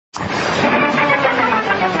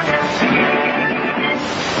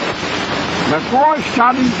Before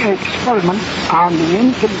starting experiments on the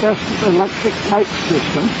incandescent electric light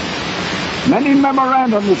system, many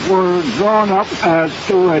memorandums were drawn up as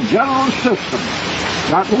to a general system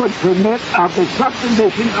that would permit of the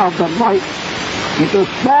subdivision of the light into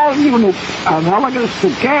small units analogous to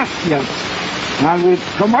gas jets and with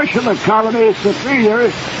commercial economy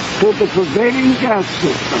superior to the prevailing gas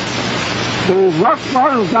system. The result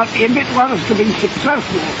was that if it was to be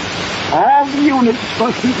successful, all the units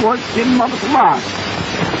must be worked in multiplied.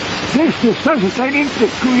 This necessitated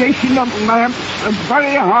the creation of lamps of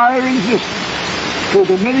very high resistance to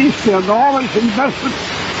diminish the enormous investment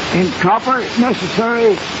in copper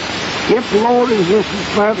necessary if low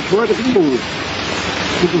resistance lamps were to be used.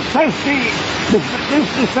 This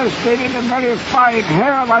necessitated a very fine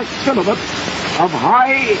hair-like filament of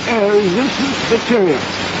high resistance material.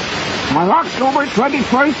 On October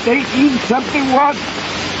 21st, 1871,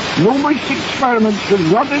 numerous experiments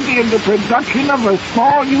resulted in the production of a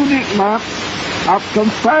small unit lamp of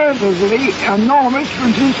comparatively enormous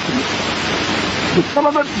resistance. The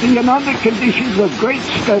filament being under conditions of great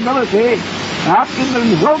stability, after the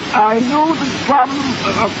result, I knew the problem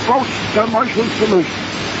approached commercial solution.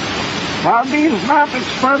 While these lamp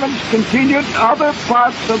experiments continued, other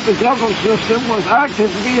parts of the diesel system was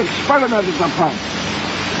actively experimented upon.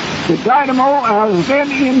 The dynamo, as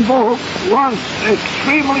then invoked, was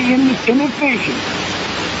extremely inefficient.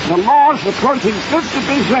 The loss approaching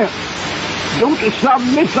 50% due to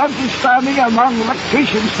some misunderstanding among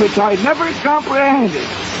electricians which I never comprehended.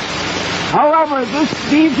 However,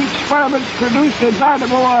 these experiments produced a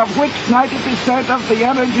dynamo of which 90% of the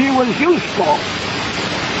energy was useful.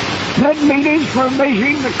 Then meters for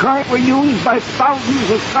measuring the current were used by thousands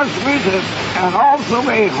of customers and also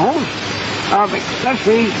a host of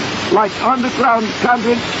accessories like underground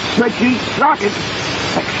conduits, switches, sockets,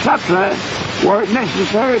 etc. were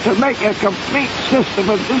necessary to make a complete system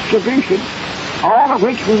of distribution, all of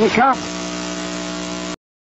which was accomplished.